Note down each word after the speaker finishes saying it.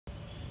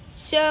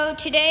So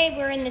today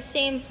we're in the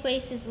same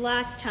place as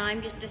last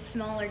time, just a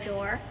smaller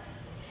door.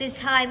 This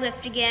is high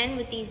lift again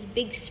with these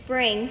big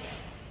springs.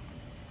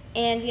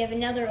 And we have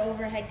another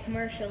overhead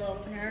commercial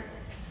opener.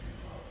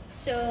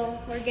 So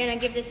we're gonna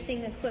give this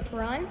thing a quick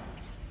run.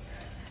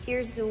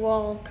 Here's the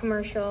wall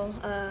commercial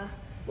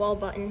wall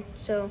button,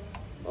 so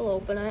we'll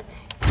open it.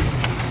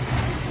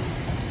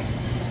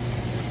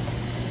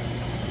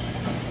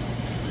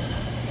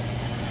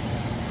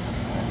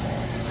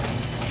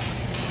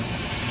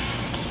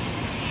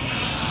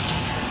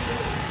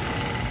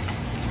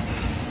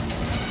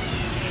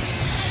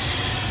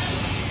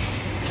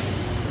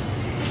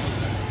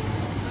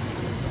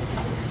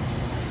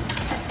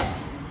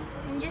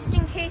 Just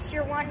in case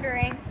you're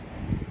wondering,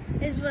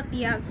 this is what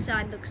the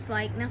outside looks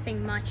like.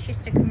 Nothing much,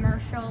 just a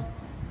commercial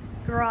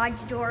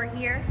garage door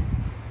here.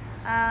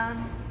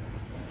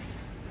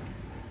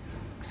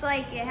 Looks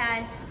like it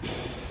has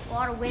a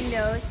lot of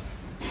windows.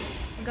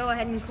 I'll go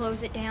ahead and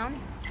close it down.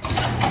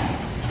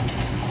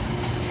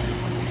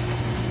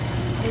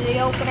 Here's the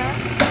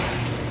opener.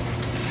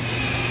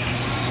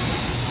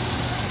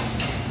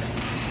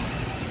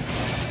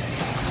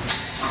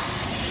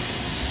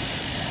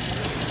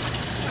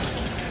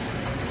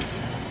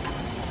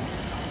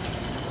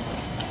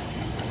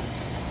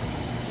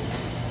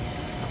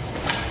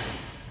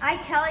 I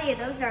tell you,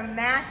 those are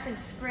massive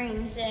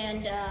springs,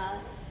 and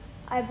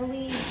I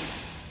believe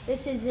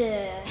this is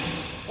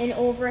an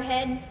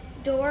overhead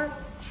door.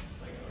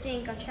 I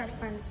think I'll try to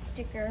find a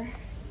sticker.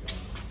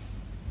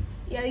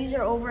 Yeah, these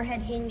are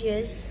overhead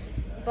hinges,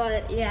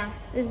 but yeah,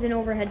 this is an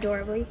overhead door,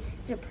 I believe.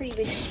 These are pretty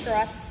big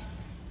struts.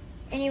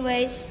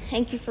 Anyways,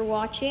 thank you for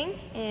watching,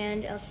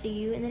 and I'll see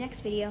you in the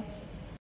next video.